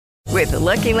With the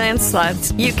Lucky Land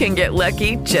Slots, you can get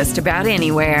lucky just about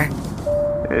anywhere.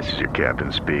 This is your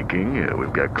captain speaking.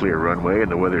 We've got clear runway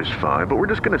and the weather's fine, but we're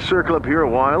just going to circle up here a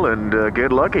while and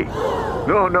get lucky.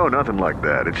 No, nothing like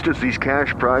that. It's just these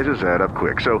cash prizes add up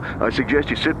quick. So I suggest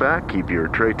you sit back, keep your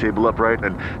tray table upright,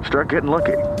 and start getting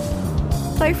lucky.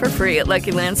 Play for free at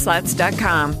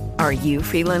LuckyLandSlots.com. Are you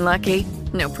feeling lucky?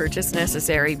 No purchase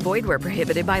necessary. Void where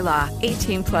prohibited by law.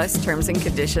 18 plus terms and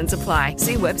conditions apply.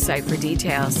 See website for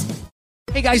details.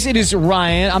 Hey guys, it is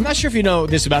Ryan. I'm not sure if you know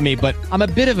this about me, but I'm a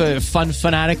bit of a fun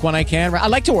fanatic when I can. I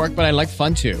like to work, but I like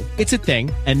fun too. It's a thing.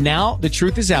 And now the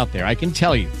truth is out there. I can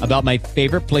tell you about my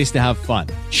favorite place to have fun.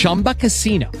 Chumba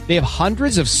Casino. They have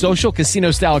hundreds of social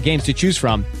casino style games to choose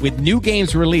from with new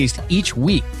games released each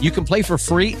week. You can play for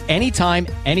free anytime,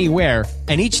 anywhere.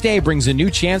 And each day brings a new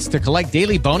chance to collect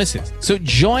daily bonuses. So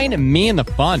join me in the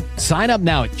fun. Sign up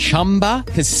now at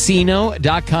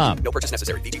ChumbaCasino.com. No purchase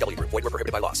necessary. VGW. Void where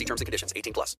prohibited by law. See terms and conditions.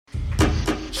 18 plus.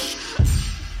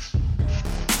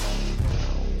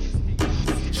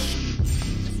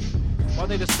 What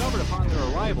they discovered upon their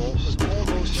arrival was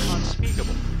almost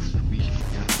unspeakable.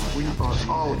 We are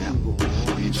all evil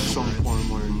in some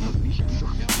form or another.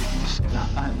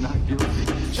 I'm not guilty.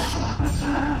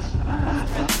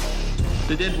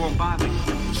 The dead won't bother you.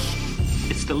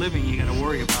 It's the living you gotta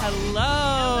worry about.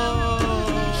 Hello.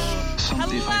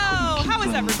 How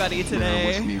is everybody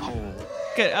today?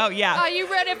 Good. Oh, yeah. Are you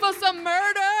ready for some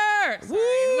murder?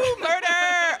 Woo,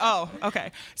 murder. Oh,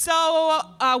 okay. So,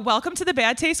 welcome to the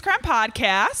Bad Taste Crime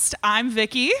Podcast. I'm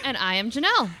Vicky. And I am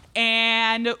Janelle.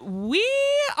 And we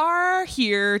are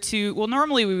here to, well,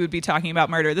 normally we would be talking about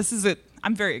murder.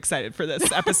 I'm very excited for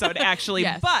this episode, actually.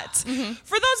 Yes. But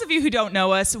for those of you who don't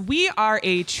know us, we are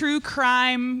a true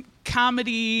crime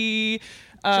comedy...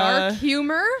 dark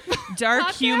humor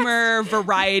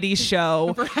variety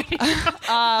show.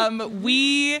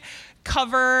 We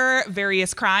cover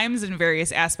various crimes and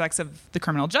various aspects of the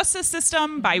criminal justice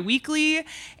system bi-weekly,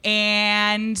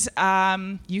 and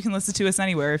you can listen to us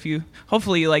anywhere if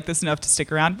hopefully you like this enough to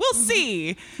stick around. We'll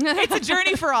see. It's a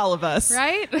journey for all of us,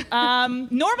 right?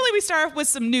 Normally we start with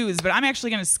some news, but I'm actually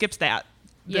going to skip that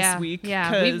this week.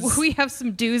 Yeah, we have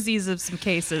some doozies of some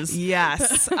cases.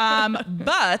 Yes.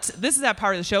 But this is that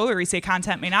part of the show where we say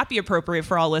content may not be appropriate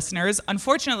for all listeners.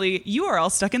 Unfortunately, you are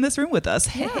all stuck in this room with us.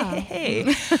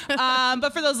 Hey. But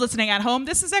for those listening at home,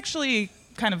 this is actually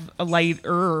kind of a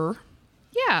lighter.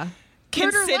 Yeah.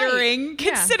 Considering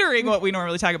what we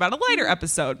normally talk about, a lighter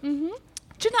episode. Mm-hmm.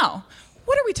 Janelle,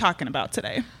 what are we talking about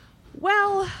today?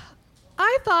 Well,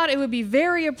 I thought it would be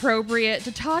very appropriate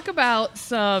to talk about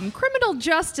some criminal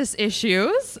justice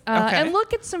issues and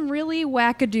look at some really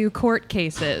wackadoo court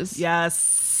cases.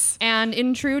 Yes. And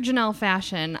in true Janelle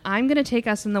fashion, I'm going to take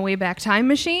us in the Wayback Time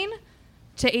Machine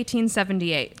to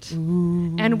 1878.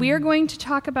 Ooh. And we are going to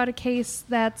talk about a case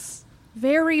that's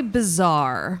very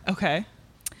bizarre. Okay.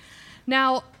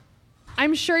 Now,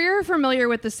 I'm sure you're familiar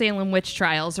with the Salem witch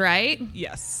trials, right?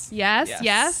 Yes.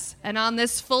 And on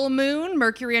this full moon,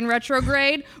 Mercury in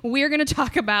retrograde, we're going to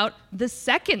talk about the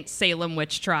second Salem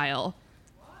witch trial.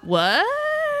 What?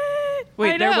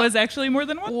 Wait, there was actually more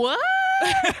than one? What?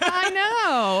 I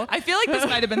know. I feel like this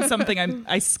might have been something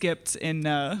I skipped in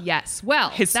yes. Well,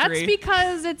 history. That's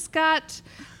because it's got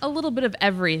a little bit of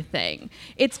everything.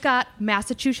 It's got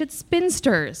Massachusetts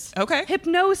spinsters. Okay.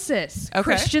 Hypnosis. Okay.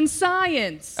 Christian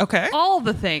Science. Okay. All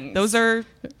the things. Those are,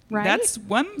 right? That's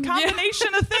one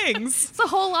combination of things. It's a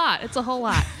whole lot.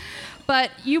 But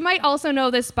you might also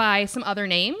know this by some other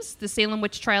names. The Salem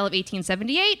Witch Trial of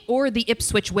 1878 or the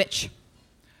Ipswich Witch.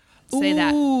 Say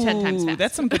that 10 times fast.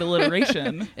 That's some good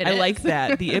alliteration. I like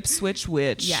that. The Ipswich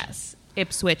Witch. Yes.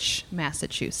 Ipswich,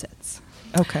 Massachusetts.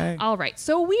 Okay. All right.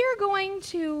 So we are going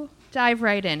to dive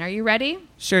right in. Are you ready?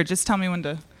 Sure. Just tell me when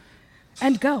to.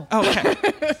 And go. Oh, okay.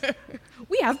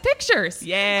 We have pictures.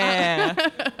 Yeah.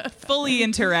 Fully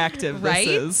interactive, right?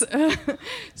 This is.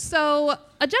 So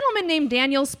a gentleman named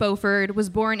Daniel Spoford was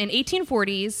born in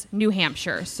 1840s, New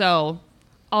Hampshire. So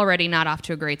already not off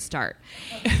to a great start.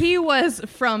 He was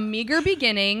from meager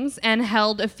beginnings and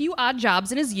held a few odd jobs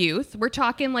in his youth. We're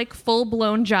talking like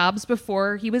full-blown jobs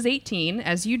before he was 18,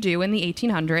 as you do in the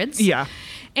 1800s. Yeah.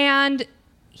 And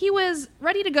he was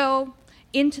ready to go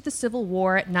into the Civil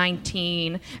War at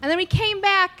 19. And then when he came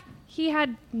back, he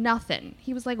had nothing.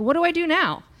 He was like, what do I do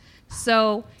now?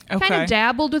 So kind of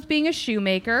dabbled with being a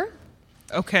shoemaker.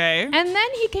 Okay. And then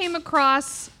he came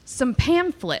across some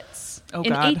pamphlets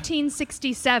in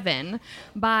 1867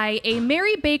 by a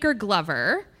Mary Baker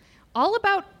Glover, all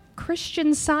about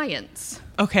Christian Science.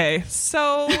 Okay,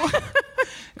 so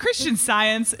Christian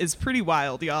Science is pretty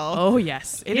wild, y'all. Oh,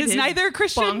 yes. It is neither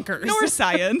Christian bonkers. nor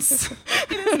science.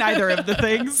 It is neither of the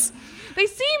things. They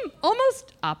seem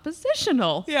almost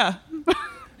oppositional. Yeah.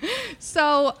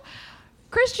 So,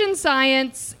 Christian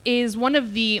Science is one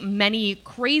of the many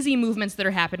crazy movements that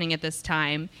are happening at this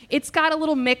time. It's got a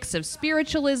little mix of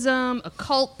spiritualism,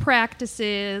 occult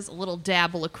practices, a little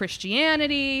dabble of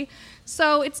Christianity.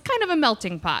 So it's kind of a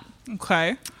melting pot.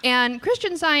 Okay. And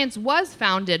Christian Science was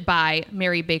founded by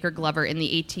Mary Baker Glover in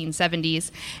the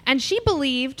 1870s. And she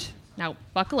believed, now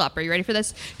buckle up, are you ready for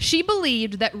this? She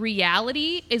believed that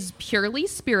reality is purely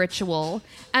spiritual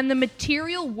and the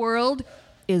material world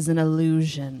is an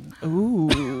illusion.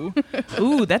 Ooh.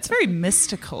 Ooh, that's very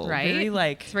mystical. Right? Very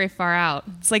like, It's very far out.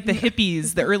 it's like the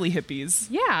hippies, the early hippies.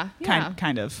 Yeah.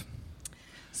 Kind of.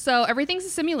 So everything's a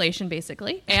simulation,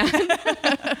 basically.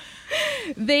 And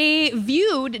they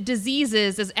viewed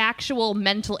diseases as actual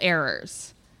mental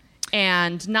errors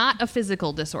and not a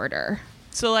physical disorder.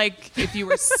 So like if you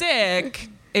were sick,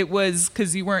 it was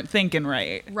because you weren't thinking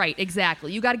right. Right,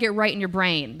 exactly. You got to get right in your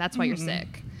brain. That's why you're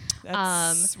sick.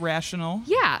 That's rational.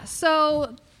 Yeah,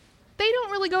 so they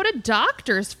don't really go to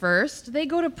doctors first. They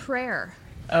go to prayer.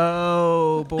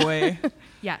 Oh, boy.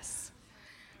 Yes.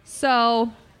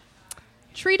 So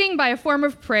treating by a form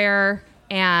of prayer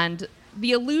and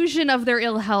the illusion of their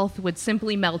ill health would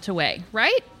simply melt away,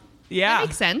 right? Yeah. That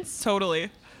makes sense.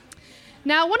 Totally.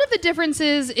 Now, one of the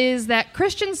differences is that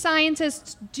Christian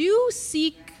Scientists do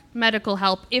seek medical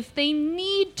help if they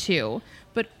need to,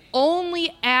 but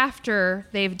only after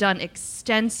they've done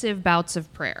extensive bouts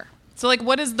of prayer. So, like,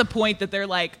 what is the point that they're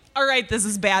like, all right, this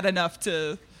is bad enough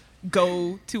to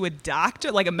go to a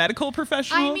doctor, like a medical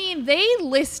professional? I mean, they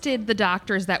listed the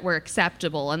doctors that were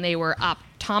acceptable, and they were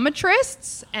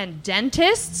optometrists and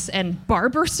dentists and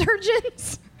barber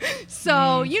surgeons.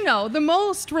 So, you know, the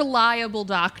most reliable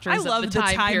doctors I of love the the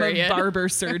time period. of barber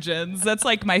surgeons. That's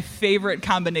like my favorite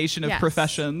combination of Yes.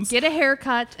 professions. Get a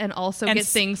haircut and also And get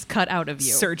things cut out of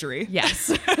you. Surgery.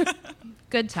 Yes.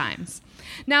 Good times.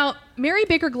 Now, Mary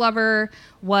Baker Glover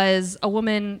was a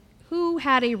woman who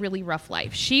had a really rough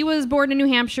life. She was born in New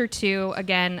Hampshire, too.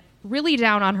 Again, really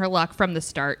down on her luck from the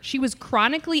start. She was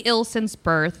chronically ill since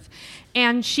birth,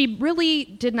 and she really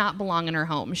did not belong in her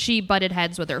home. She butted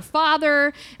heads with her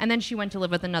father, and then she went to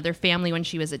live with another family when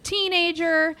she was a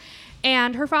teenager.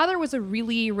 And her father was a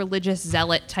really religious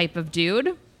zealot type of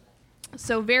dude.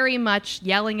 So very much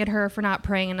yelling at her for not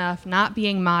praying enough, not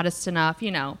being modest enough,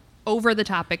 you know, over the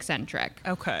top eccentric.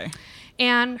 Okay.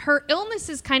 And her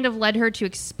illnesses kind of led her to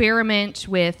experiment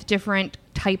with different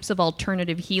types of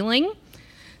alternative healing.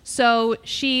 So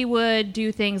she would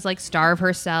do things like starve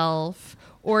herself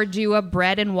or do a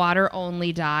bread and water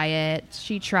only diet.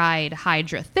 She tried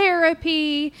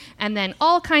hydrotherapy and then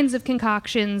all kinds of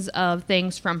concoctions of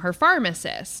things from her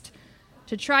pharmacist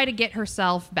to try to get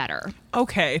herself better.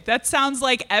 Okay. That sounds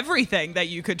like everything that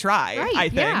you could try, Right, I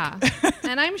think. yeah.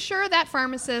 And I'm sure that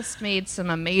pharmacist made some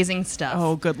amazing stuff.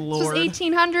 Oh, good Lord. This was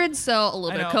 1800s, so a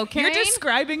little I bit of know. cocaine. You're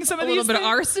describing some a of little these bit of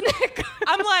things. arsenic.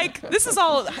 I'm like, this is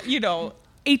all,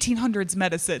 1800s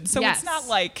medicine. So Yes. it's not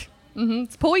like...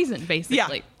 It's poison,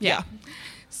 basically. Yeah.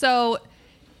 So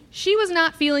she was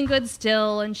not feeling good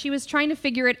still, and she was trying to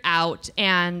figure it out.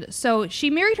 And so she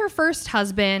married her first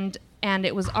husband, and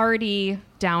it was already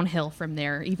downhill from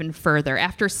there even further.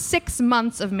 After 6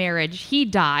 months of marriage, he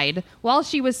died while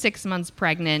she was 6 months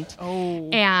pregnant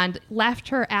and left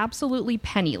her absolutely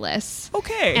penniless.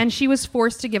 Okay. And she was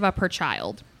forced to give up her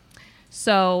child.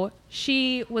 So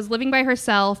she was living by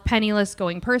herself, penniless,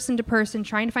 going person to person,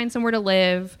 trying to find somewhere to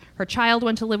live. Her child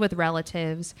went to live with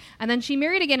relatives. And then she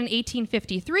married again in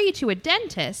 1853 to a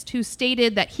dentist who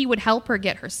stated that he would help her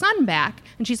get her son back.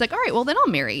 And she's like, all right, well, then I'll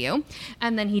marry you.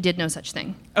 And then he did no such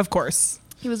thing. Of course.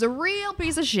 He was a real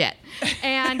piece of shit.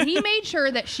 And he made sure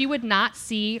that she would not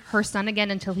see her son again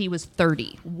until he was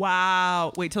 30.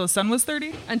 Wow. Wait till the son was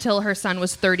 30? Until her son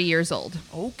was 30 years old.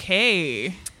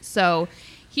 Okay. So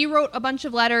he wrote a bunch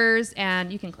of letters,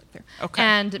 and you can click through, Okay.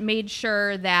 and made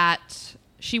sure that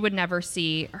she would never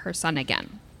see her son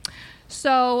again.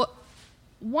 So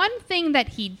one thing that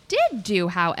he did do,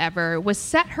 however, was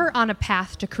set her on a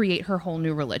path to create her whole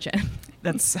new religion.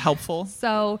 That's helpful.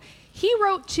 So he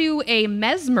wrote to a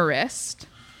mesmerist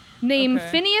named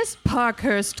Okay. Phineas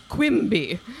Parkhurst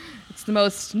Quimby. It's the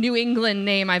most New England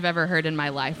name I've ever heard in my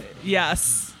life.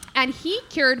 Yes. And he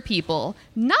cured people,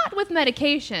 not with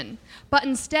medication, but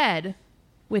instead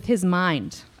with his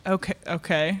mind.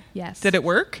 Okay. Yes. Did it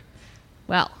work?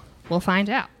 Well, we'll find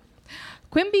out.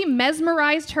 Quimby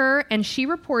mesmerized her, and she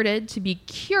reported to be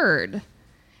cured.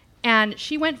 And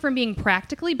she went from being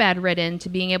practically bedridden to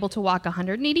being able to walk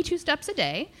 182 steps a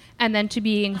day and then to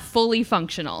being fully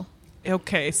functional.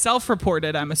 Okay,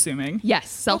 self-reported, I'm assuming. Yes,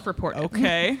 self-reported.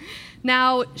 Okay.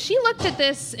 Now, she looked at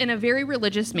this in a very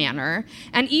religious manner,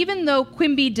 and even though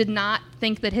Quimby did not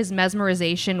think that his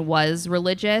mesmerization was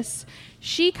religious,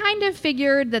 she kind of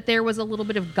figured that there was a little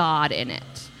bit of God in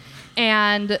it.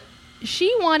 And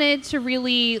she wanted to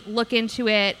really look into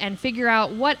it and figure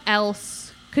out what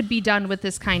else could be done with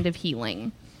this kind of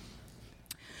healing.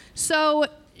 So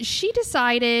she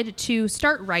decided to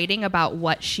start writing about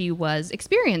what she was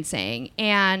experiencing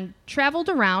and traveled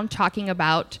around talking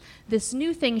about this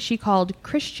new thing she called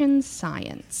Christian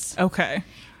Science. Okay.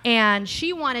 And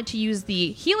she wanted to use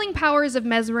the healing powers of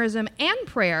mesmerism and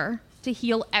prayer to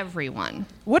heal everyone.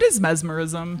 What is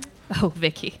mesmerism? Oh,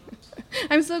 Vicky.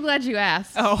 I'm so glad you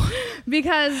asked. Oh.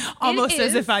 Because almost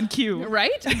as if on cue.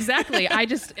 Right? Exactly. I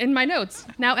just, in my notes,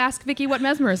 now ask Vicky what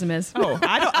mesmerism is. Oh,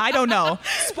 I don't know.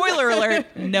 Spoiler alert,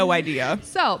 no idea.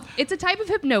 So, it's a type of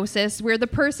hypnosis where the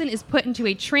person is put into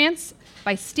a trance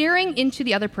by staring into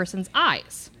the other person's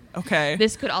eyes. Okay.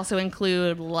 This could also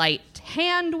include light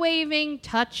hand waving,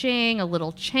 touching, a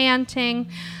little chanting.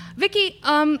 Vicky,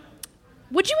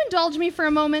 would you indulge me for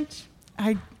a moment?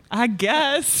 I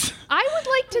guess. I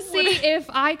would like to see if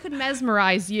I could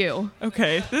mesmerize you.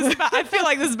 Okay. I feel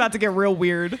like this is about to get real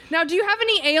weird. Now, do you have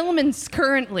any ailments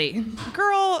currently?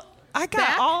 Girl, I got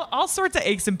Back? all sorts of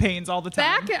aches and pains all the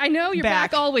time. Back? I know your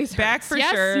back always hurts. Back for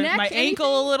yes, sure. Neck, my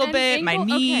ankle a little bit, my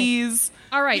knees.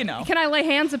 Okay. All right. You know. Can I lay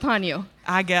hands upon you?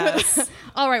 I guess.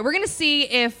 All right. We're going to see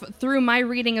if, through my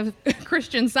reading of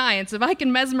Christian Science, if I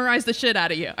can mesmerize the shit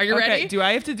out of you. Are you ready? Do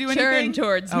I have to do anything? Turn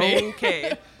towards me.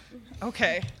 Okay.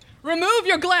 Okay. Remove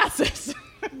your glasses.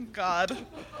 God.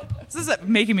 This is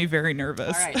making me very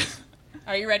nervous. All right.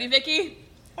 Are you ready, Vicky?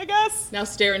 I guess. Now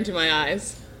stare into my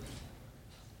eyes.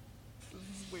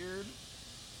 This is weird.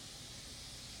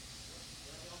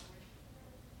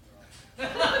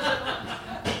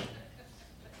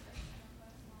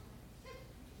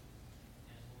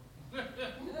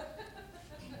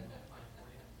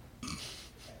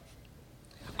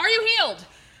 Are you healed?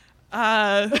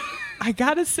 I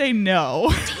gotta say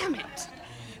no. Damn it.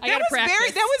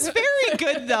 That was very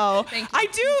good, though.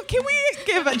 Thank you. Can we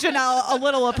give Janelle a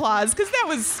little applause? Because that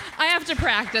was, I have to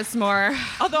practice more.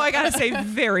 although I gotta say,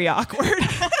 very awkward.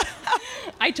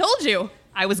 I told you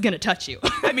I was going to touch you.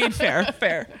 I mean,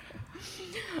 fair.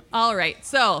 All right.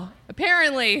 So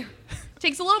apparently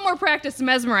takes a little more practice to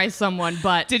mesmerize someone,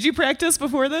 but Did you practice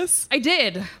before this? I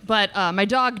did. But my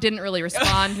dog didn't really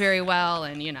respond very well.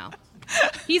 And,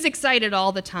 he's excited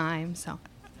all the time. So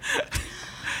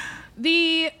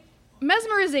the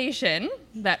mesmerization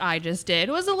that I just did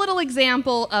was a little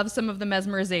example of some of the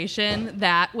mesmerization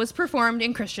that was performed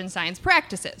in Christian Science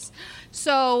practices.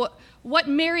 So what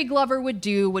Mary Glover would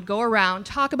do would go around,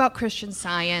 talk about Christian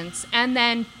Science, and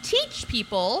then teach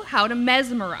people how to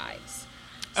mesmerize.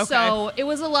 Okay. So it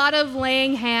was a lot of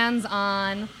laying hands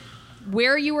on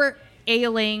where you were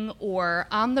ailing or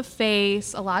on the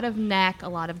face, a lot of neck, a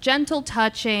lot of gentle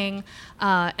touching,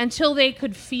 until they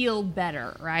could feel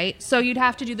better, right? So you'd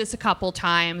have to do this a couple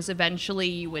times. Eventually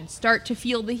you would start to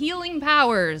feel the healing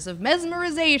powers of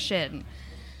mesmerization.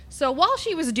 So while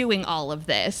she was doing all of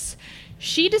this,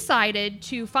 she decided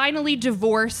to finally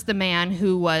divorce the man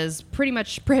who was pretty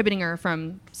much prohibiting her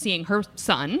from seeing her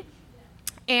son.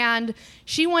 And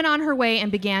she went on her way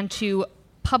and began to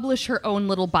publish her own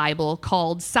little Bible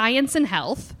called Science and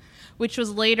Health, which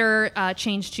was later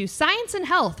changed to Science and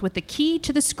Health with the Key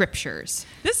to the Scriptures.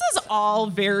 This is all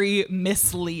very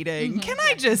misleading. Can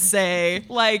I just say,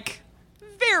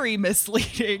 very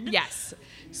misleading? Yes.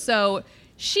 So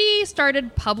she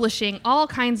started publishing all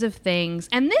kinds of things,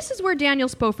 and this is where Daniel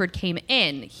Spofford came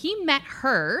in. He met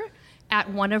her at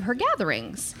one of her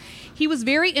gatherings. He was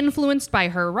very influenced by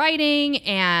her writing,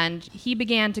 and he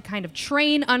began to kind of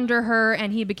train under her,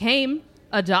 and he became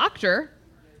a doctor.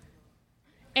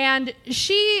 And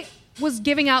she was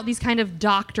giving out these kind of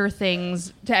doctor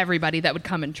things to everybody that would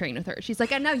come and train with her. She's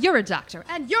like, and now you're a doctor,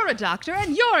 and you're a doctor,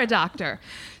 and you're a doctor.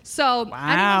 So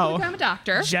I didn't become a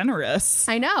doctor. Generous.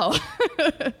 I know.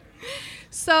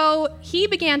 So he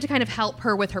began to kind of help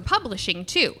her with her publishing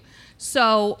too.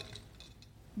 So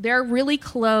they're really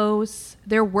close.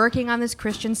 They're working on this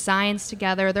Christian Science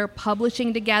together. They're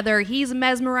publishing together. He's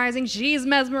mesmerizing. She's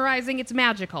mesmerizing. It's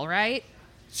magical, right?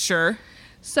 Sure.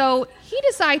 So he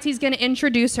decides he's going to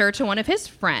introduce her to one of his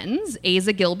friends,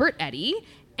 Asa Gilbert Eddy.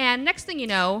 And next thing you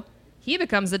know, he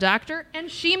becomes a doctor and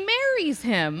she marries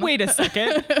him. Wait a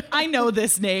second. I know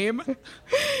this name.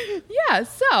 Yeah,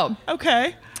 so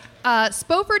Okay.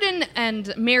 Spofford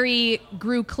and Mary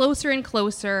grew closer and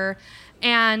closer,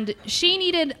 and she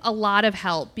needed a lot of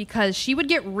help because she would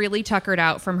get really tuckered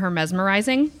out from her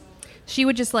mesmerizing. She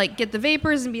would just like get the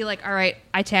vapors and be like, all right,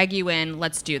 I tag you in,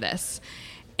 let's do this.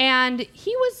 And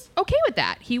he was okay with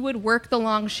that. He would work the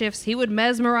long shifts. He would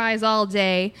mesmerize all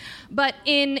day. But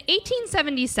in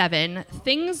 1877,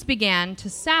 things began to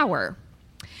sour.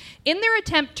 In their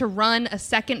attempt to run a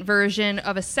second version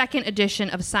of a second edition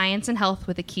of Science and Health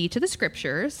with a Key to the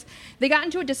Scriptures, they got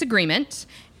into a disagreement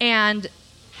and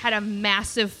had a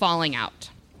massive falling out.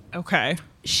 Okay.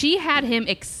 She had him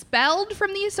expelled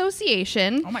from the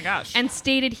association. Oh my gosh. And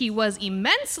stated he was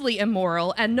immensely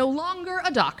immoral and no longer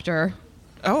a doctor.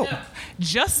 Oh,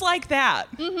 just like that.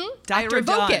 Mm-hmm. Dr. I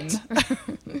revoke Dunn.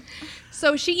 it.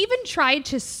 So she even tried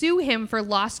to sue him for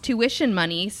lost tuition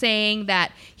money, saying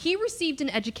that he received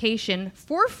an education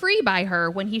for free by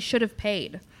her when he should have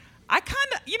paid. I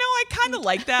kind of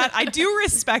like that. I do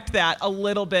respect that a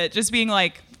little bit. Just being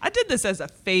like, I did this as a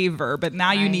favor, but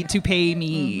now you need to pay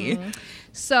me. Mm-hmm.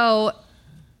 So,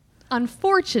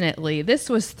 unfortunately, this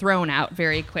was thrown out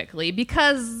very quickly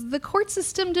because the court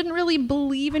system didn't really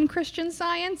believe in Christian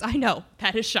Science. I know,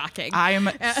 that is shocking. I am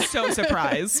so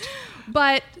surprised.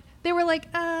 But they were like,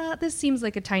 this seems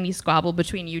like a tiny squabble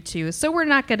between you two, so we're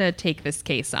not going to take this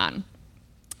case on.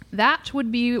 That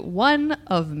would be one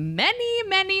of many,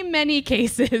 many, many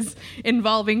cases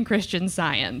involving Christian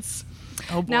Science.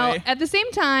 Oh boy. Now, at the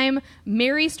same time,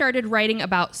 Mary started writing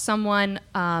about someone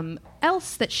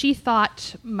else that she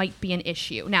thought might be an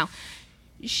issue. Now,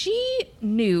 she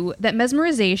knew that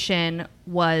mesmerization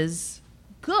was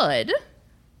good,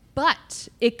 but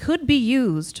it could be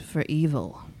used for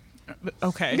evil.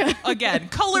 Okay. Again,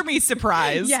 color me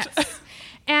surprised. Yes.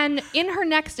 And in her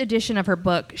next edition of her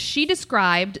book, she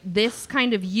described this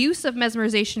kind of use of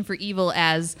mesmerization for evil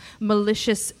as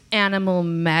malicious animal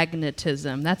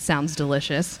magnetism. That sounds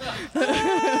delicious.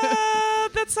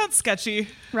 That sounds sketchy.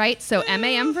 Right? So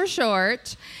MAM for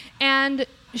short. And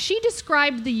she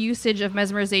described the usage of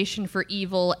mesmerization for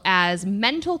evil as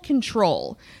mental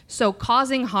control. So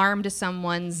causing harm to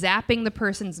someone, zapping the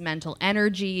person's mental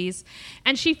energies.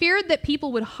 And she feared that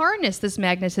people would harness this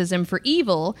magnetism for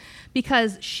evil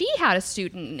because she had a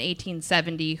student in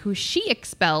 1870 who she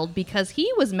expelled because he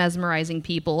was mesmerizing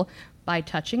people by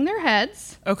touching their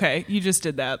heads. Okay, you just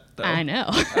did that, though. I know.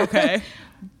 Okay.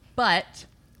 But,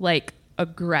 like,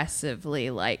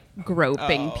 aggressively like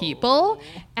groping people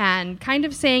and kind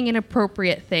of saying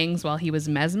inappropriate things while he was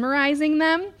mesmerizing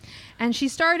them. And she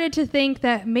started to think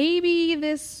that maybe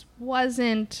this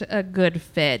wasn't a good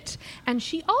fit. And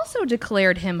she also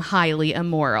declared him highly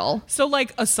immoral. So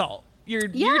like assault. You're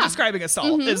describing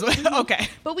assault. Is okay.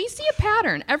 But we see a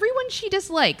pattern. Everyone she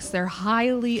dislikes, they're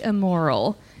highly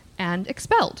immoral and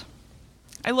expelled.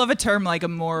 I love a term like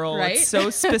immoral. Right? It's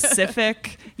so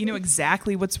specific. You know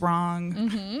exactly what's wrong.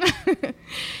 Mm-hmm.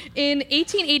 In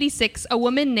 1886, a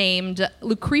woman named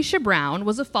Lucretia Brown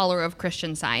was a follower of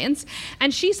Christian Science,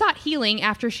 and she sought healing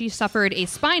after she suffered a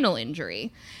spinal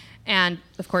injury. And,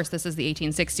 of course, this is the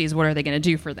 1860s. What are they going to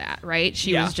do for that, right?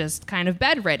 She was just kind of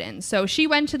bedridden. So she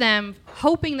went to them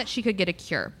hoping that she could get a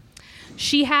cure.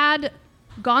 She had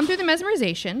gone through the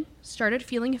mesmerization, started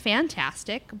feeling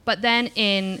fantastic, but then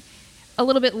a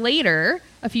little bit later,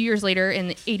 a few years later,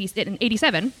 in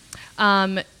 87,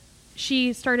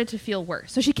 she started to feel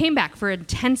worse. So she came back for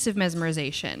intensive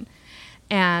mesmerization,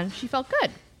 and she felt good.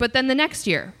 But then the next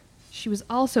year, she was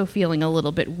also feeling a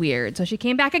little bit weird. So she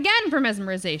came back again for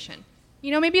mesmerization.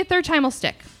 You know, maybe a third time will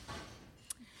stick.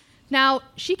 Now,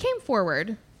 she came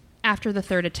forward after the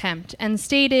third attempt and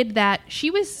stated that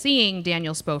she was seeing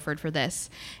Daniel Spofford for this,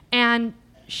 and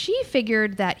she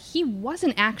figured that he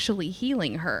wasn't actually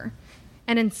healing her.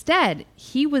 And instead,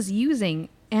 he was using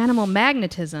animal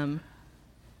magnetism.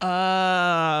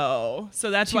 Oh, so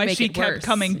that's why she kept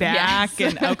coming back.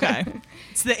 Yes. And okay,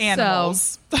 it's the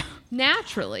animals. So,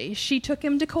 naturally, she took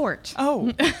him to court.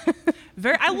 Oh,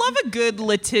 I love a good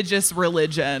litigious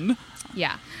religion.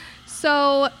 Yeah.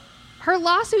 So her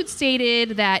lawsuit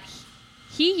stated that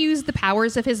he used the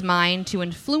powers of his mind to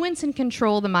influence and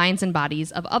control the minds and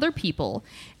bodies of other people,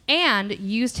 and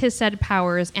used his said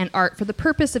powers and art for the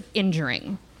purpose of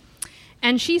injuring.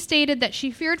 And she stated that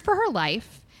she feared for her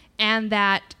life and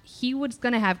that he was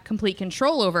going to have complete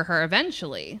control over her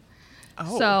eventually.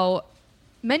 Oh. So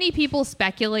many people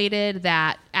speculated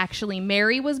that actually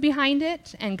Mary was behind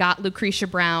it and got Lucretia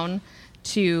Brown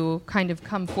to kind of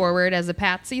come forward as a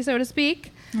patsy, so to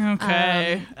speak.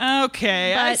 Okay.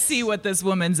 I see what this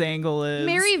woman's angle is.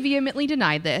 Mary vehemently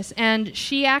denied this, and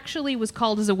she actually was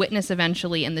called as a witness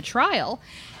eventually in the trial.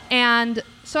 And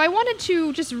so I wanted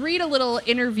to just read a little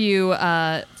interview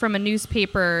from a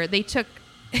newspaper. They took...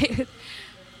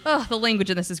 Oh, the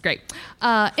language in this is great. In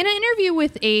an interview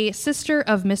with a sister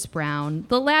of Miss Brown,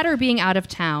 the latter being out of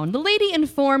town, the lady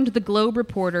informed the Globe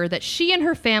reporter that she and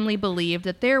her family believed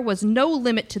that there was no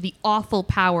limit to the awful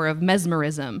power of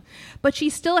mesmerism, but she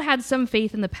still had some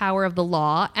faith in the power of the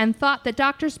law and thought that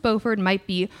Dr. Spoford might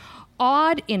be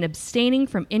awed in abstaining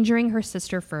from injuring her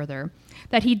sister further.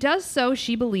 That he does so,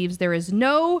 she believes there is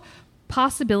no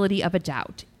possibility of a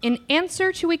doubt. In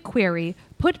answer to a query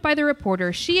put by the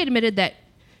reporter, she admitted that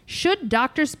should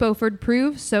Dr. Spoford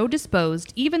prove so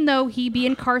disposed, even though he be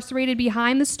incarcerated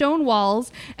behind the stone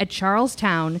walls at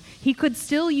Charlestown, he could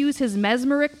still use his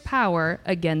mesmeric power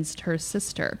against her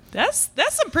sister. That's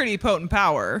some pretty potent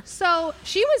power. So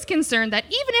she was concerned that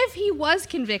even if he was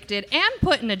convicted and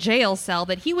put in a jail cell,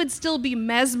 that he would still be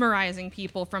mesmerizing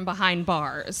people from behind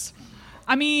bars.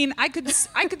 I mean, I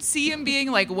could see him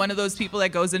being like one of those people that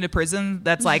goes into prison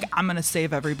that's like, I'm gonna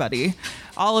save everybody,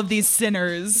 all of these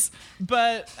sinners.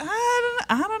 But I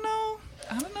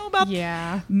don't know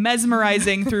about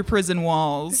mesmerizing through prison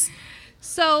walls.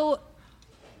 So,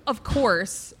 of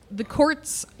course, the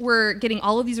courts were getting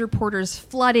all of these reporters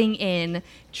flooding in,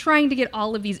 trying to get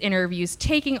all of these interviews,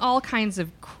 taking all kinds of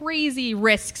crazy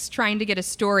risks, trying to get a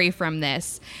story from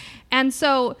this, and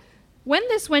so. When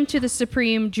this went to the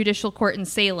Supreme Judicial Court in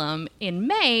Salem in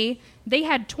May, they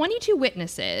had 22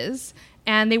 witnesses,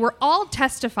 and they were all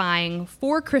testifying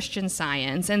for Christian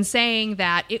Science and saying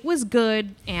that it was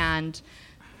good and,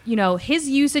 you know, his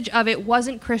usage of it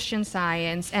wasn't Christian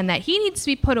Science and that he needs to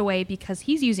be put away because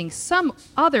he's using some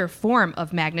other form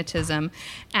of magnetism,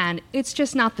 and it's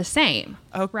just not the same,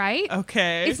 right?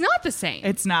 Okay. It's not the same.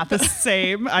 It's not the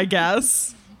same, I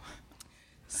guess.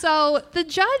 So the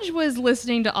judge was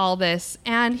listening to all this,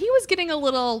 and he was getting a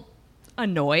little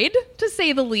annoyed, to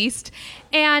say the least.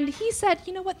 And he said,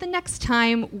 you know what, the next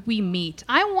time we meet,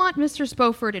 I want Mr.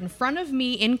 Spoford in front of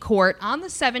me in court on the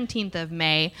 17th of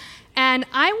May, and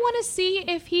I want to see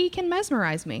if he can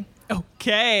mesmerize me.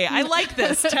 Okay, I like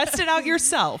this. Test it out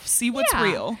yourself. See what's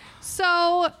real.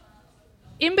 So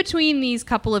in between these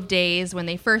couple of days, when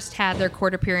they first had their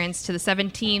court appearance to the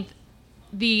 17th,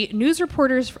 the news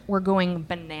reporters were going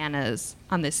bananas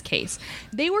on this case.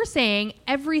 They were saying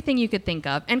everything you could think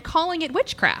of and calling it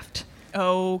witchcraft.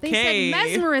 Okay. They said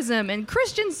mesmerism and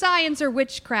Christian Science are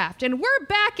witchcraft, and we're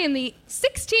back in the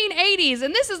 1680s,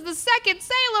 and this is the second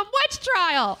Salem witch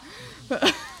trial.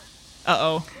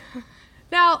 Uh-oh.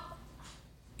 Now,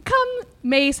 come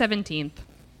May 17th,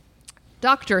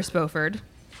 Dr. Spoford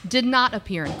did not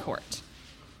appear in court.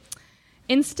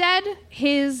 Instead,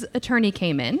 his attorney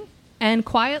came in and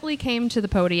quietly came to the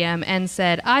podium and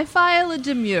said, I file a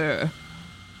demurrer.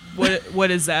 What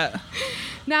is that?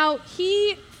 Now,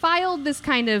 he filed this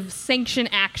kind of sanction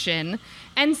action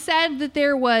and said that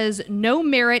there was no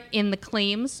merit in the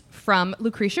claims from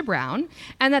Lucretia Brown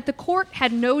and that the court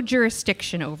had no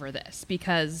jurisdiction over this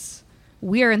because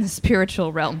we are in the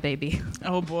spiritual realm, baby.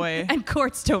 Oh, boy. And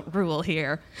courts don't rule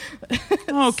here.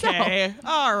 Okay.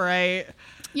 All right.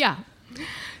 Yeah.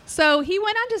 So he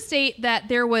went on to state that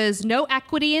there was no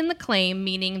equity in the claim,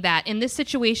 meaning that in this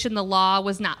situation, the law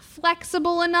was not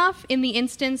flexible enough in the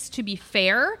instance to be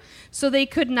fair, so they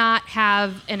could not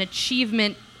have an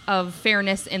achievement of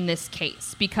fairness in this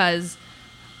case because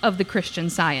of the Christian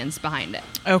Science behind it.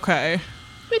 Okay.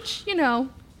 Which, you know,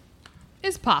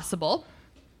 is possible.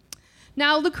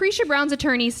 Now, Lucretia Brown's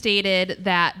attorney stated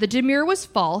that the demurrer was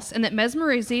false and that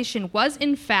mesmerization was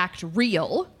in fact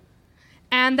real,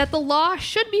 and that the law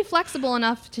should be flexible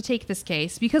enough to take this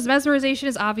case because mesmerization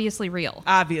is obviously real.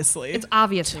 Obviously. It's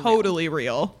obviously totally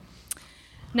real.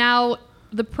 Now,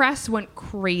 the press went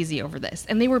crazy over this,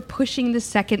 and they were pushing the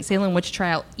second Salem witch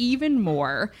trial even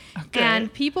more. Okay.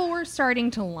 And people were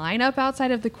starting to line up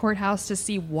outside of the courthouse to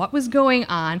see what was going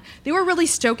on. They were really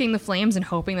stoking the flames and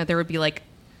hoping that there would be, like,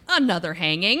 another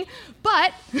hanging.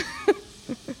 But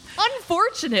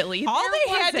unfortunately, all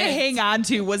they had to hang on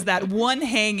to was that one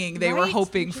hanging they were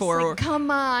hoping just for. Like,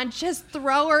 come on, just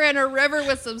throw her in a river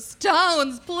with some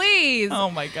stones, please.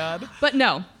 Oh, my God. But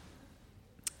no,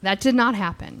 that did not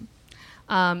happen.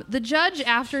 The judge,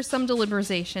 after some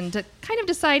deliberation, kind of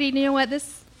decided, you know what,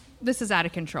 this is out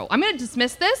of control. I'm going to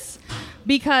dismiss this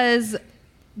because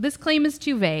this claim is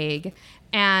too vague.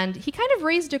 And he kind of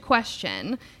raised a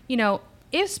question, you know,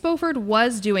 if Spoford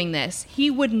was doing this,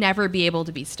 he would never be able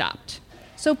to be stopped.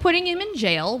 So putting him in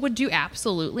jail would do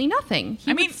absolutely nothing.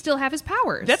 He would still have his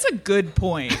powers. That's a good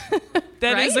point.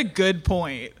 That Right? is a good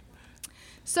point.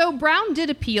 So Brown did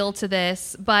appeal to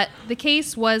this, but the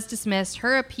case was dismissed.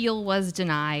 Her appeal was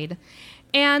denied.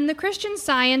 And the Christian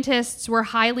Scientists were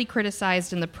highly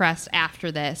criticized in the press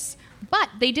after this. But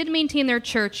they did maintain their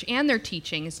church and their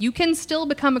teachings. You can still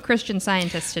become a Christian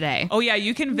Scientist today. Oh, yeah.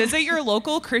 You can visit your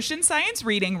local Christian Science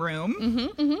reading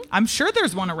room. I'm sure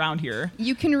there's one around here.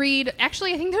 You can read...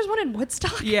 Actually, I think there's one in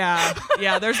Woodstock. Yeah.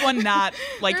 Yeah, there's one not,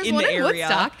 like, there's in one the in area.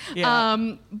 Woodstock.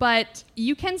 Yeah. But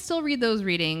you can still read those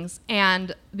readings.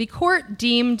 And the court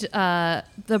deemed...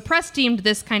 the press deemed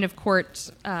this kind of court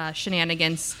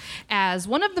shenanigans as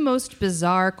one of the most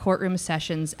bizarre courtroom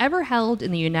sessions ever held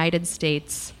in the United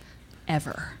States...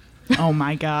 ever. Oh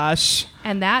my gosh.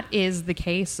 And that is the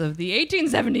case of the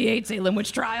 1878 Salem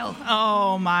witch trial.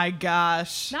 Oh my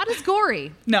gosh. Not as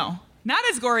gory. No. Not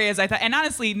as gory as I thought. And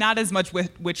honestly, not as much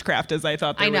witchcraft as I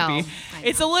thought there would be.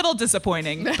 It's a little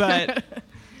disappointing, but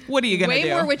what are you going to do?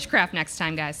 Way more witchcraft next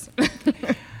time, guys.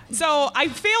 So I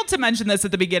failed to mention this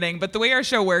at the beginning, but the way our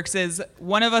show works is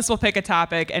one of us will pick a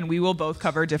topic and we will both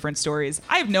cover different stories.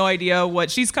 I have no idea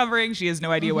what she's covering. She has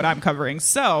no idea what I'm covering.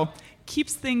 So...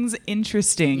 keeps things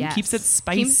interesting, yes. Keeps it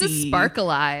spicy. Keeps the spark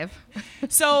alive.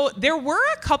 So there were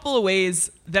a couple of ways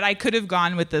that I could have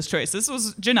gone with this choice. This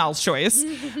was Janelle's choice.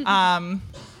 I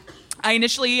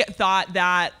initially thought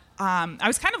that I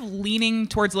was kind of leaning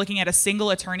towards looking at a single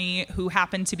attorney who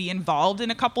happened to be involved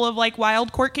in a couple of like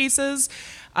wild court cases.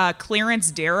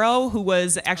 Clarence Darrow, who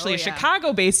was actually a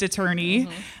Chicago-based attorney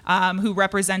who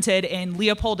represented in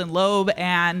Leopold and Loeb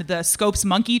and the Scopes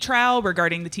Monkey trial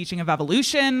regarding the teaching of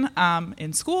evolution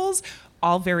in schools.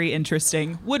 All very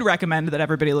interesting. Would recommend that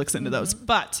everybody looks into those.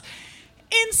 But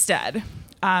instead,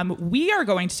 we are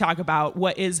going to talk about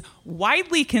what is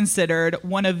widely considered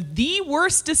one of the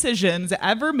worst decisions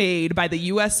ever made by the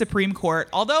U.S. Supreme Court,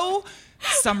 although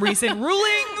some recent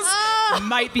rulings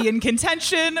might be in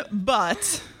contention,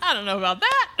 but... I don't know about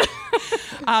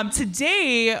that.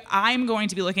 Today, I'm going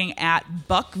to be looking at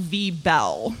Buck v.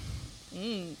 Bell.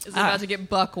 Is it about to get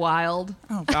buck wild?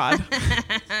 Oh, God.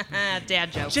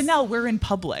 Dad jokes. Janelle, we're in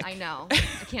public. I know.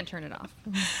 I can't turn it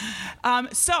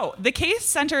off. So the case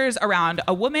centers around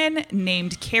a woman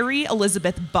named Carrie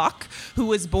Elizabeth Buck, who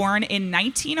was born in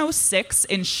 1906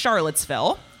 in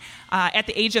Charlottesville. At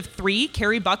the age of 3,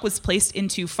 Carrie Buck was placed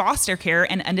into foster care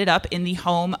and ended up in the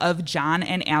home of John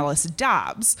and Alice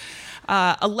Dobbs.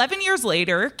 11 years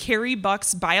later, Carrie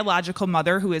Buck's biological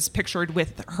mother, who is pictured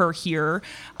with her here,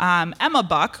 Emma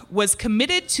Buck, was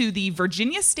committed to the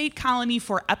Virginia State Colony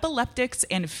for Epileptics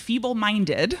and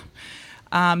Feeble-Minded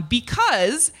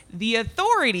because the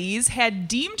authorities had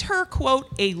deemed her, quote,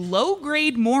 a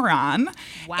low-grade moron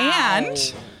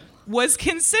and was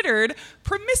considered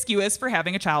promiscuous for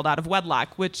having a child out of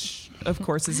wedlock, which, of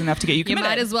course, is enough to get you committed. You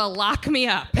might as well lock me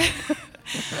up.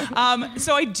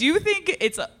 So I do think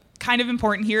it's kind of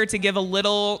important here to give a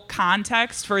little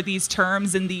context for these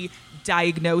terms in the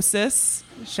diagnosis,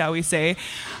 shall we say.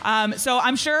 So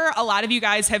I'm sure a lot of you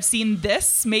guys have seen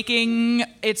this making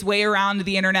its way around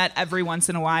the internet every once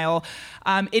in a while.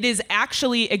 It is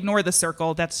actually, ignore the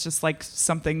circle. That's just like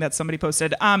something that somebody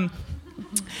posted.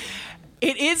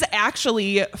 It is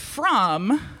actually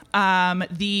from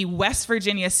the West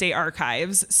Virginia State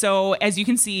Archives. So as you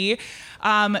can see,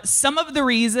 some of the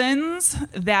reasons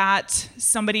that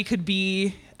somebody could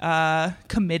be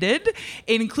committed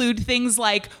include things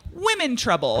like women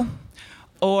trouble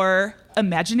or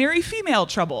imaginary female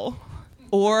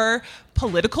or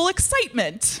political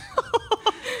excitement.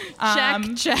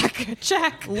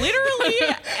 Check. Literally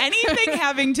anything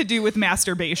having to do with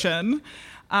masturbation.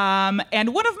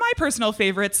 And one of my personal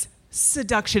favorites,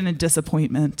 seduction and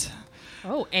disappointment.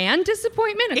 Oh, and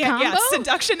disappointment? A combo? Yeah,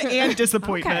 seduction and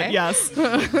disappointment, Okay. Yes.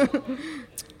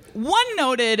 One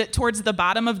noted towards the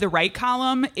bottom of the right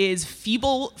column is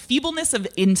feebleness of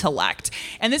intellect.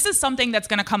 And this is something that's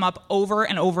going to come up over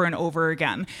and over and over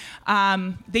again.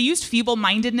 They used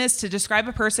feeble-mindedness to describe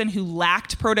a person who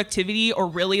lacked productivity or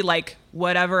really like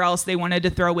whatever else they wanted to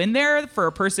throw in there for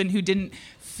a person who didn't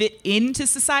fit into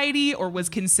society or was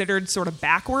considered sort of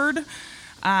backward.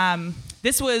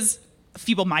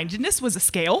 Feeble-mindedness was a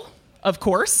scale, of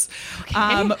course,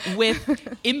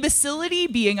 with imbecility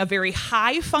being a very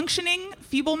high-functioning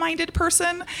feeble-minded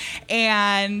person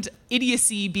and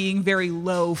idiocy being very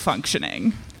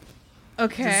low-functioning.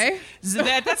 Okay.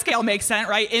 That scale makes sense,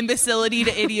 right? Imbecility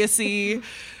to idiocy.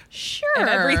 Sure. And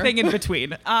everything in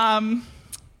between.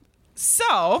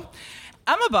 So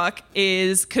Emma Buck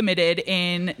is committed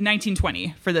in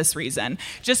 1920 for this reason.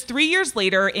 Just 3 years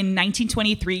later, in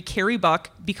 1923, Carrie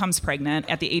Buck becomes pregnant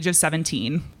at the age of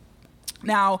 17.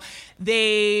 Now,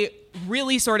 they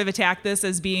really sort of attacked this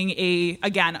as being a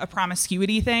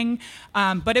promiscuity thing,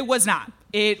 but it was not.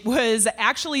 It was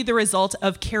actually the result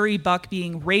of Carrie Buck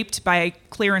being raped by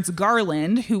Clarence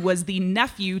Garland, who was the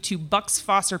nephew to Buck's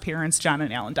foster parents, John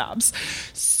and Alan Dobbs.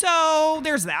 So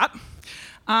there's that.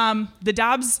 The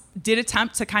Dobbs did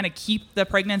attempt to kind of keep the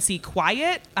pregnancy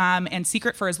quiet and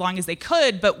secret for as long as they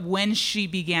could, but when she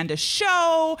began to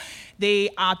show, they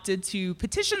opted to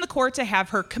petition the court to have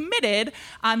her committed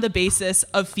on the basis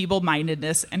of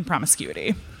feeble-mindedness and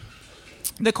promiscuity.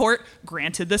 The court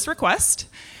granted this request.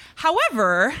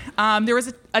 However, there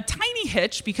was a tiny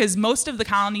hitch because most of the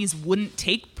colonies wouldn't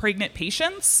take pregnant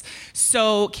patients.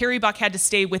 So Carrie Buck had to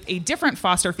stay with a different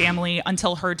foster family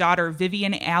until her daughter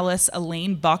Vivian Alice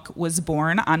Elaine Buck was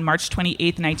born on March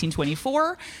 28th,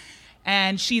 1924.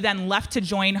 And she then left to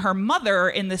join her mother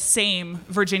in the same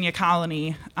Virginia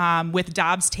colony, with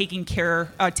Dobbs taking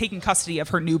custody of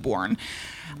her newborn.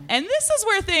 And this is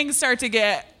where things start to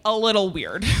get a little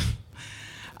weird.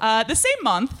 The same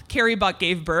month Carrie Buck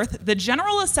gave birth, the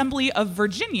General Assembly of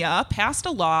Virginia passed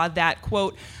a law that,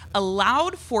 quote,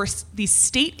 allowed for the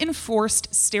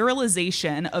state-enforced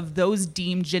sterilization of those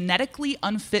deemed genetically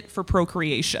unfit for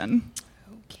procreation.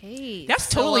 Okay. That's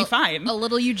totally fine. A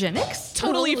little eugenics?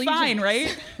 Totally fine,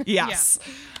 right? Yes.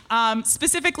 Yeah.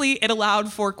 Specifically, it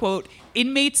allowed for, quote,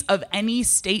 inmates of any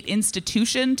state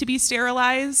institution to be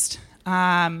sterilized.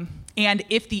 And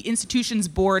if the institution's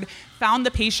board found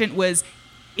the patient was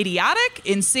idiotic,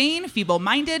 insane,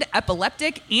 feeble-minded,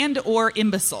 epileptic, and or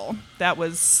imbecile. That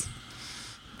was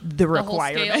the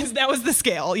requirement. That was the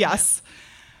scale, yes.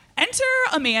 Yeah. Enter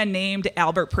a man named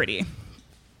Albert Priddy.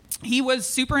 He was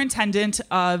superintendent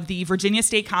of the Virginia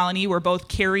State Colony where both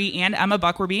Carrie and Emma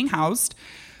Buck were being housed.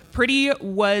 Priddy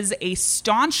was a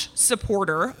staunch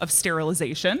supporter of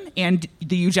sterilization and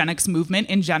the eugenics movement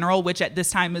in general, which at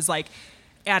this time is like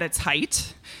at its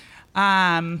height.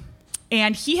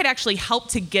 And he had actually helped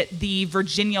to get the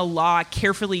Virginia law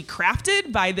carefully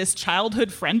crafted by this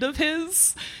childhood friend of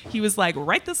his. He was like,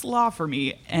 write this law for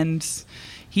me. And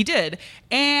he did.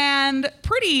 And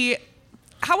Priddy,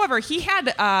 however, he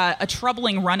had a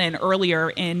troubling run-in earlier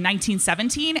in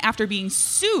 1917 after being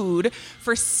sued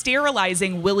for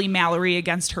sterilizing Willie Mallory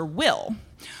against her will.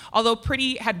 Although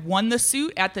Priddy had won the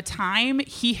suit at the time,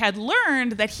 he had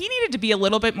learned that he needed to be a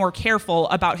little bit more careful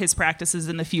about his practices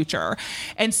in the future.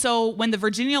 And so when the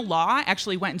Virginia law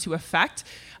actually went into effect,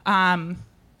 Priddy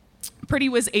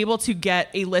was able to get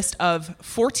a list of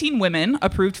 14 women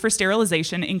approved for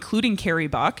sterilization, including Carrie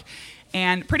Buck.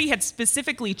 And Priddy had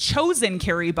specifically chosen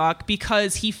Carrie Buck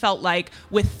because he felt like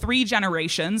with 3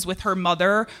 generations, with her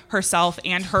mother, herself,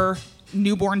 and her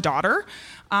newborn daughter,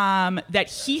 that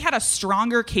he had a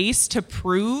stronger case to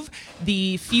prove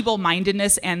the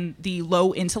feeble-mindedness and the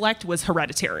low intellect was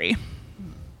hereditary.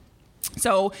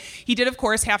 So he did, of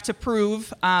course, have to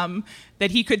prove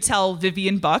that he could tell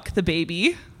Vivian Buck, the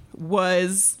baby,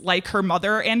 was like her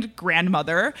mother and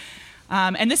grandmother.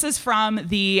 And this is from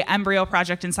the Embryo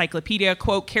Project Encyclopedia.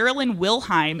 Quote, Carolyn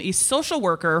Wilhelm, a social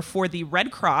worker for the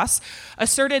Red Cross,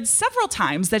 asserted several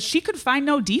times that she could find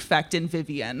no defect in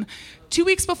Vivian. 2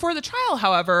 weeks before the trial,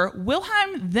 however,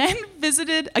 Wilhelm then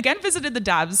visited the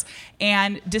Dobbs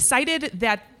and decided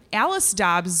that Alice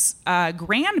Dobbs'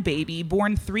 grandbaby,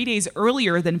 born 3 days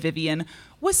earlier than Vivian,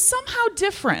 was somehow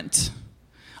different.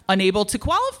 Unable to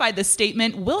qualify this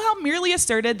statement, Wilhelm merely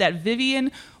asserted that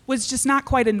Vivian was just not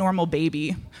quite a normal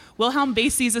baby. Wilhelm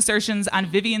based these assertions on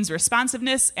Vivian's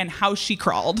responsiveness and how she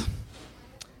crawled.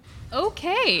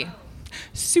 Okay.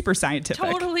 Super scientific.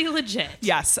 Totally legit.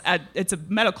 Yes, it's a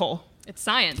medical It's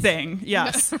science. thing,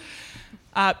 yes.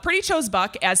 Priddy chose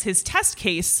Buck as his test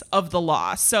case of the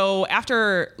law. So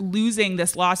after losing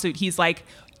this lawsuit, he's like,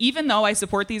 even though I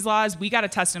support these laws, we got to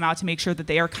test them out to make sure that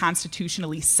they are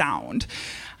constitutionally sound.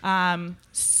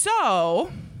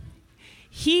 So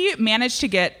he managed to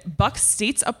get Buck's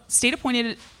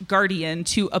state-appointed guardian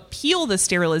to appeal the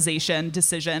sterilization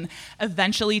decision,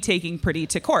 eventually taking Priddy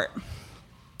to court.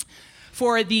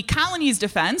 For the colony's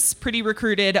defense, Priddy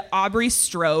recruited Aubrey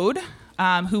Strode,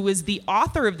 who was the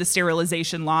author of the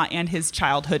sterilization law and his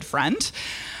childhood friend.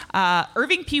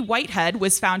 Irving P. Whitehead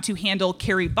was found to handle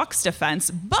Carrie Buck's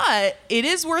defense, but it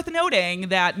is worth noting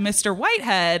that Mr.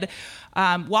 Whitehead,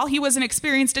 while he was an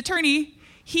experienced attorney,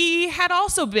 he had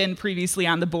also been previously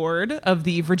on the board of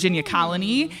the Virginia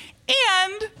colony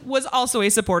and was also a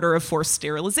supporter of forced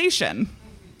sterilization.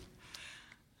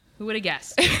 Who would have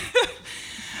guessed?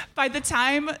 By the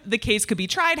time the case could be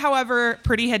tried, however,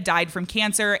 Priddy had died from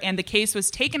cancer, and the case was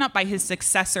taken up by his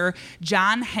successor,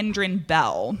 John Hendren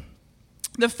Bell.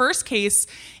 The first case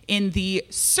in the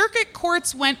circuit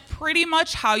courts went pretty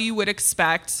much how you would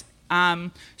expect.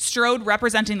 Strode,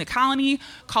 representing the colony,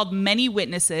 called many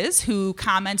witnesses who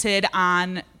commented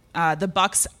on the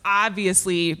Bucks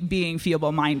obviously being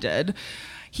feeble-minded.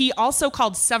 He also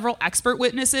called several expert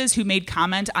witnesses who made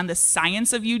comment on the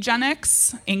science of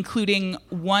eugenics, including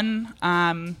one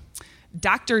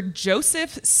Dr.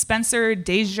 Joseph Spencer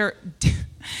Desjardins.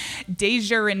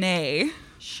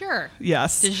 Sure.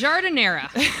 Yes. Desjardinera.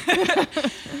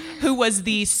 Who was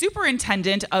the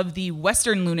superintendent of the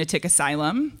Western Lunatic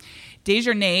Asylum.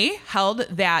 Desjardins held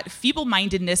that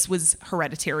feeble-mindedness was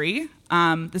hereditary.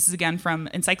 This is again from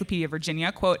Encyclopedia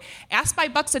Virginia, quote, asked by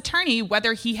Buck's attorney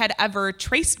whether he had ever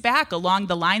traced back along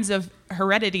the lines of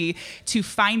heredity to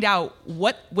find out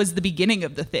what was the beginning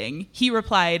of the thing. He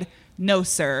replied, no,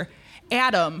 sir.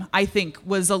 Adam, I think,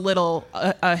 was a little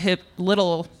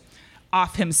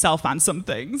off himself on some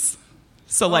things.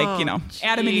 So, like,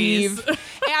 Adam and Eve.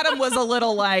 Adam was a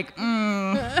little like,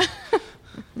 I'm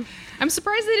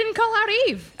surprised they didn't call out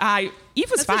Eve.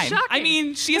 Eve was That's fine. shocking. I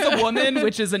mean, she's a woman,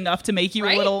 which is enough to make you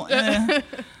Right? a little.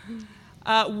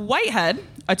 Whitehead,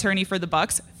 attorney for the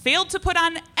Bucks, failed to put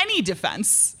on any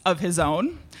defense of his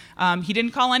own. He didn't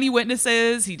call any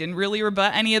witnesses. He didn't really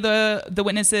rebut any of the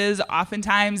witnesses.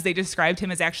 Oftentimes, they described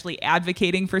him as actually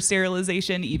advocating for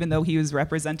sterilization, even though he was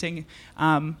representing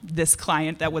this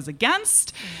client that was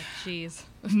against. Jeez.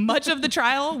 Much of the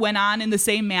trial went on in the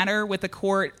same manner, with the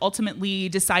court ultimately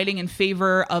deciding in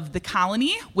favor of the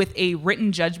colony with a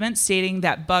written judgment stating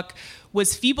that Buck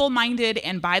was feeble-minded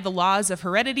and by the laws of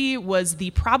heredity was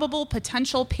the probable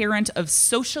potential parent of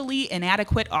socially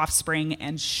inadequate offspring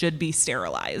and should be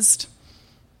sterilized.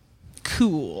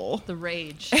 Cool. The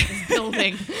rage is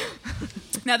building.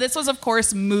 Now, this was, of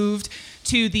course, moved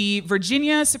to the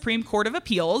Virginia Supreme Court of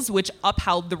Appeals, which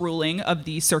upheld the ruling of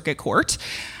the circuit court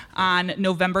on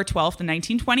November 12th,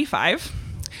 1925.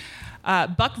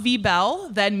 Buck v. Bell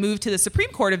then moved to the Supreme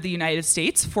Court of the United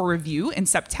States for review in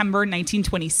September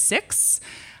 1926.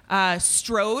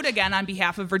 Strode, again on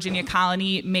behalf of Virginia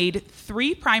Colony, made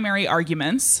three primary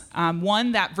arguments.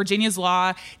 One, that Virginia's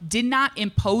law did not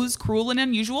impose cruel and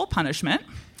unusual punishment,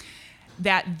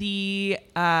 that the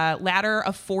latter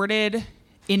afforded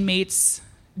inmates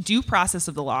due process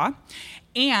of the law,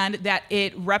 and that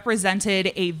it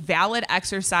represented a valid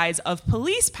exercise of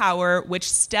police power which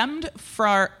stemmed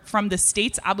from the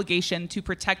state's obligation to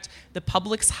protect the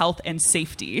public's health and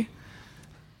safety.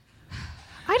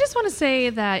 I just want to say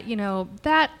that,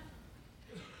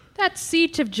 that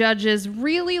seat of judges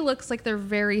really looks like they're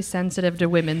very sensitive to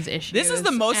women's issues. This is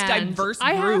the most and diverse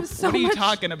I group. have so What are you much-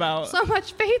 talking about? So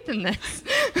much faith in this.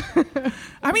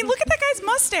 I mean, look at that guy's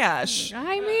mustache.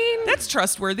 I mean, That's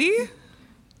trustworthy.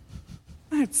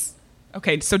 That's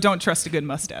okay. So don't trust a good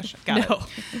mustache. Got it.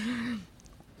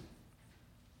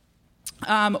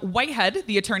 Whitehead,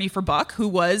 the attorney for Buck, who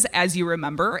was, as you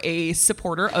remember, a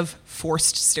supporter of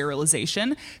forced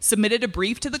sterilization, submitted a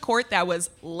brief to the court that was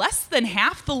less than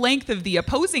half the length of the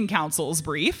opposing counsel's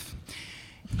brief.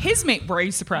 Were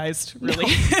you surprised, really?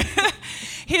 No.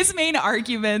 His main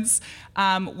arguments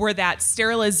were that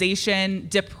sterilization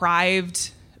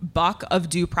deprived Buck of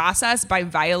due process by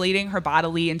violating her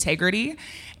bodily integrity,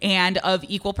 and of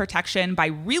equal protection by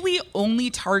really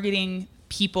only targeting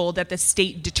people that the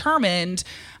state determined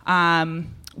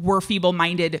were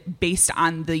feeble-minded based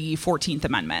on the 14th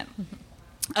Amendment.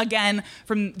 Again,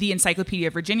 from the Encyclopedia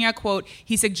of Virginia, quote,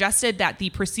 he suggested that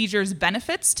the procedure's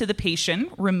benefits to the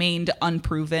patient remained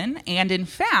unproven and, in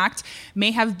fact, may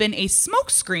have been a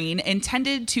smokescreen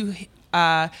intended to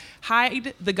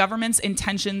hide the government's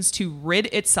intentions to rid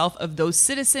itself of those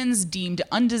citizens deemed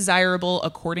undesirable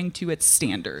according to its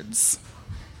standards.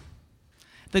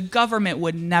 The government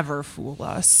would never fool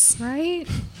us. right?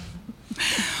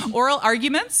 Oral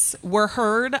arguments were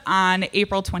heard on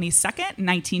April 22nd,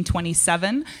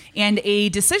 1927, and a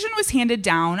decision was handed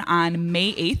down on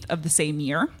May 8th of the same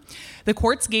year. The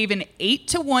courts gave an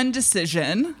 8-1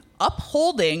 decision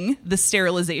upholding the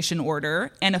sterilization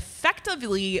order and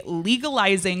effectively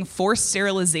legalizing forced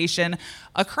sterilization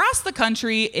across the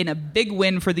country in a big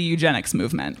win for the eugenics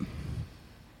movement.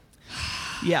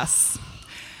 Yes.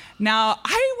 Now,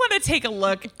 I want to take a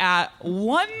look at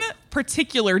one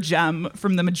particular gem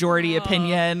from the majority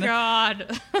opinion,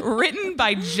 God. written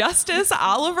by Justice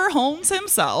Oliver Holmes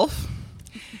himself.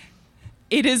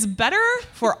 It is better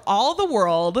for all the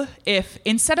world if,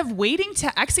 instead of waiting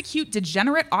to execute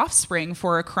degenerate offspring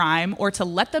for a crime or to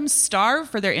let them starve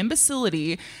for their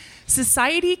imbecility,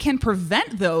 society can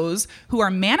prevent those who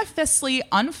are manifestly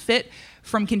unfit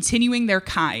from continuing their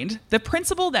kind. The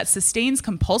principle that sustains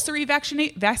compulsory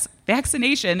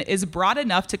vaccination is broad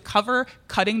enough to cover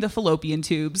cutting the fallopian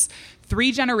tubes.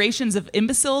 3 generations of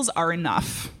imbeciles are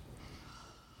enough.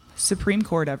 Supreme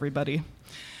Court, everybody.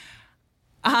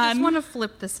 I just want to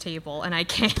flip this table, and I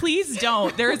can't. Please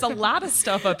don't. There is a lot of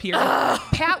stuff up here.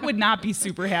 Pat would not be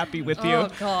super happy with you. Oh,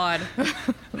 God.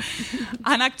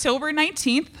 On October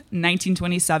 19th,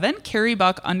 1927, Carrie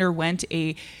Buck underwent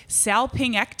a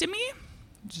salpingectomy,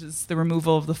 which is the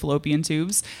removal of the fallopian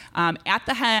tubes, at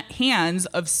the hands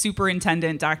of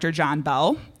Superintendent Dr. John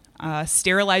Bell,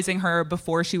 sterilizing her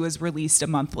before she was released a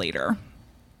month later.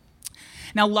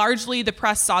 Now, largely, the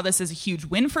press saw this as a huge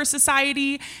win for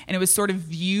society, and it was sort of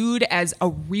viewed as a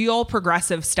real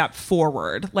progressive step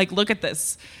forward. Like, look at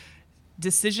this.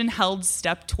 Decision-held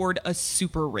step toward a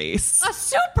super race. A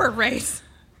super race?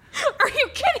 Are you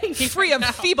kidding me? Free of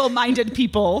feeble-minded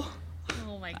people.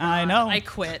 Oh, my God. I know. I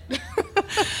quit.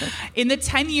 In the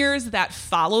 10 years that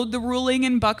followed the ruling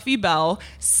in Buck v. Bell,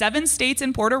 7 states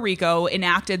and Puerto Rico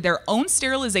enacted their own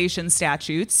sterilization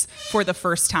statutes for the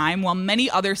first time, while many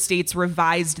other states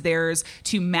revised theirs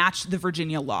to match the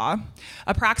Virginia law.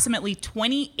 Approximately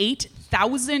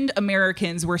 28,000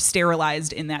 Americans were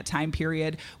sterilized in that time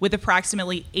period, with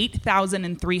approximately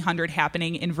 8,300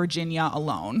 happening in Virginia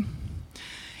alone.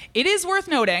 It is worth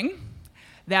noting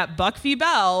that Buck v.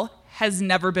 Bell has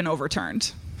never been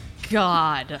overturned.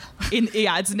 God.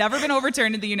 It's never been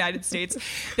overturned in the United States.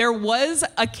 There was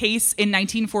a case in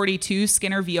 1942,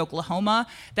 Skinner v. Oklahoma,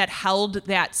 that held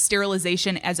that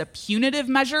sterilization as a punitive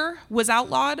measure was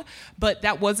outlawed, but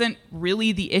that wasn't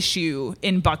really the issue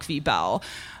in Buck v. Bell.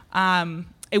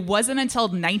 It wasn't until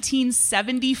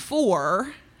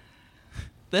 1974,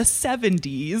 the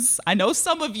 70s, I know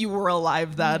some of you were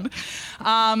alive then,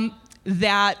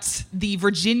 that the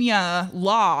Virginia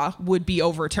law would be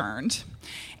overturned.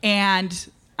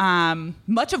 And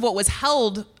much of what was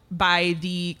held by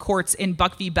the courts in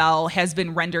Buck v. Bell has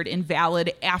been rendered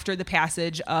invalid after the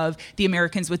passage of the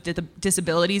Americans with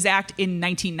Disabilities Act in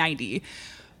 1990.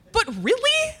 But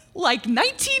really? Like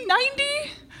 1990?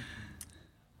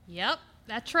 Yep,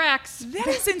 that tracks. That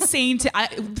is insane.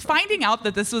 Finding out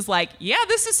that this was like, yeah,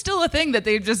 this is still a thing that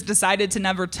they've just decided to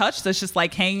never touch, that's just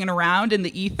like hanging around in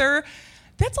the ether.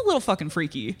 That's a little fucking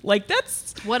freaky. Like,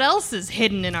 that's... What else is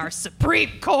hidden in our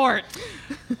Supreme Court?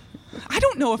 I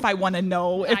don't know if I want to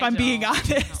know, if I'm being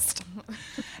honest.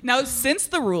 Now, since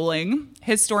the ruling,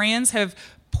 historians have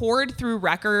poured through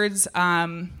records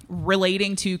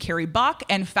relating to Carrie Buck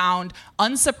and found,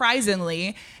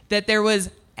 unsurprisingly, that there was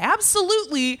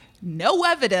absolutely no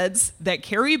evidence that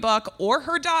Carrie Buck or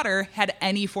her daughter had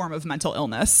any form of mental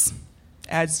illness,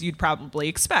 as you'd probably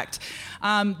expect.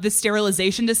 The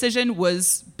sterilization decision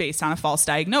was based on a false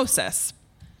diagnosis.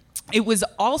 It was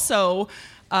also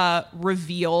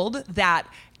revealed that,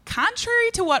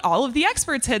 contrary to what all of the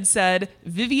experts had said,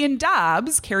 Vivian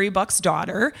Dobbs, Carrie Buck's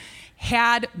daughter,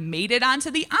 had made it onto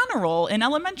the honor roll in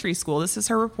elementary school. This is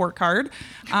her report card.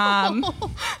 You found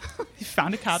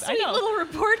a copy. Sweet little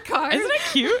report card. Isn't it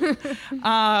cute?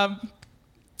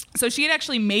 So she had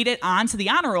actually made it onto the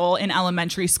honor roll in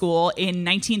elementary school in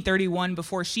 1931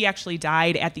 before she actually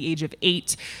died at the age of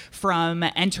 8 from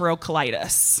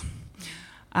enterocolitis.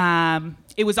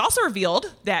 It was also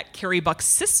revealed that Carrie Buck's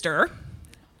sister,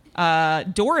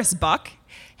 Doris Buck,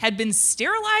 had been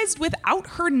sterilized without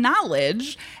her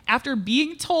knowledge after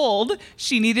being told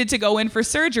she needed to go in for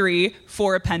surgery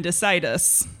for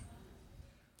appendicitis.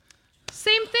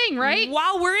 Same thing, right?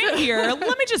 While we're in here,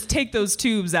 let me just take those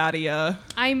tubes out of you.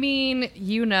 I mean,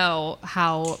 you know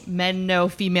how men know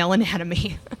female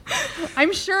anatomy.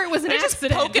 I'm sure it was an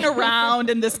accident. Just poking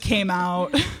around and this came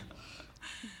out.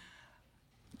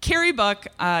 Carrie Buck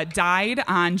died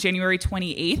on January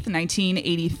 28th,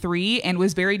 1983, and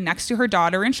was buried next to her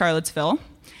daughter in Charlottesville.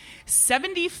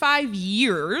 75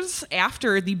 years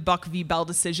after the Buck v. Bell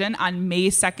decision on May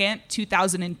 2nd,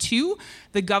 2002,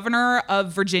 the governor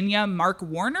of Virginia, Mark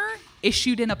Warner,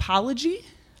 issued an apology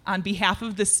on behalf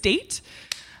of the state.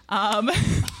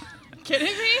 Kidding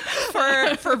me?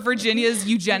 For Virginia's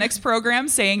eugenics program,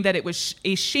 saying that it was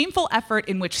a shameful effort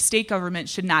in which state government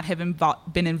should not have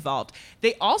been involved.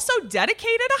 They also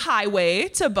dedicated a highway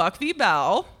to Buck v.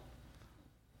 Bell.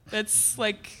 That's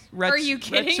like Are you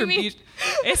kidding me?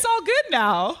 It's all good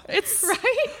now. It's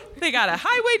right. They got a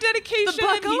highway dedication. The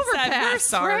Buck He said, overpass, "We're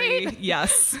sorry." right?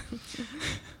 Yes.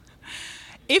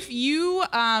 If you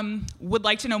would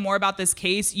like to know more about this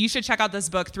case, you should check out this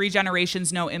book, 3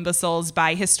 Generations, No Imbeciles,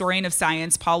 by historian of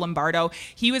science Paul Lombardo.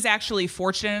 He was actually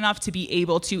fortunate enough to be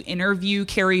able to interview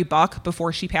Carrie Buck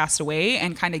before she passed away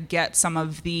and kind of get some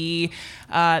of the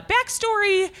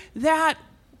backstory that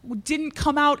didn't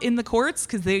come out in the courts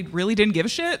because they really didn't give a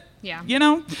shit. Yeah. You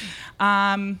know?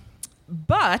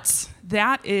 But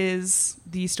that is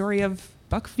the story of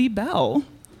Buck v. Bell.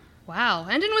 Wow,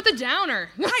 ending with a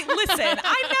downer. Listen,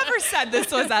 I never said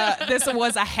this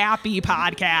was a happy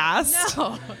podcast.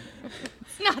 No.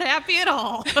 Not happy at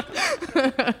all.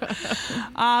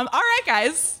 All right,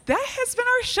 guys, that has been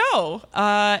our show.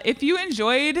 If you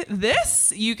enjoyed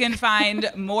this, you can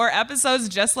find more episodes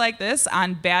just like this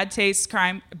on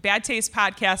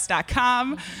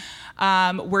badtastepodcast.com,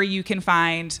 where you can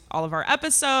find all of our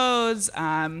episodes.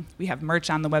 We have merch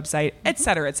on the website, et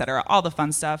cetera, all the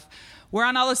fun stuff. We're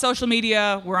on all the social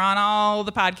media. We're on all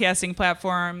the podcasting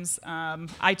platforms,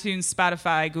 iTunes,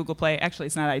 Spotify, Google Play. Actually,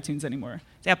 it's not iTunes anymore.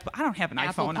 It's Apple. I don't have an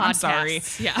Apple iPhone. Podcasts. I'm sorry.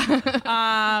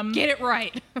 Yeah. Get it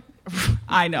right.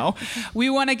 I know. We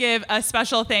want to give a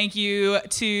special thank you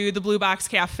to the Blue Box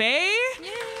Cafe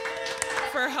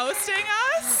for hosting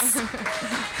us.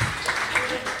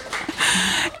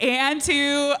 And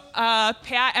to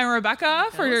Pat and Rebecca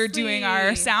for doing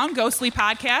our sound, Ghostly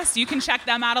Podcast. You can check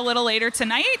them out a little later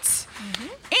tonight.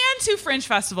 And to Fringe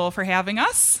Festival for having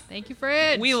us. Thank you,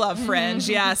 Fringe. We love Fringe,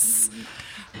 yes.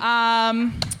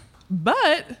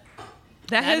 But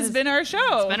that has been our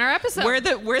show. It's been our episode.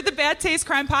 We're the Bad Taste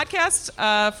Crime Podcast.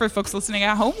 For folks listening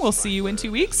at home, we'll see you in 2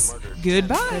 weeks.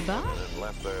 Goodbye. Goodbye. And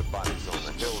left their bodies on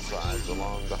the hillsides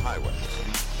along the highway.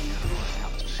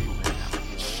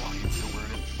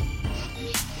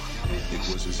 It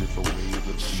was as if a wave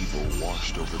of evil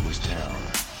washed over this town.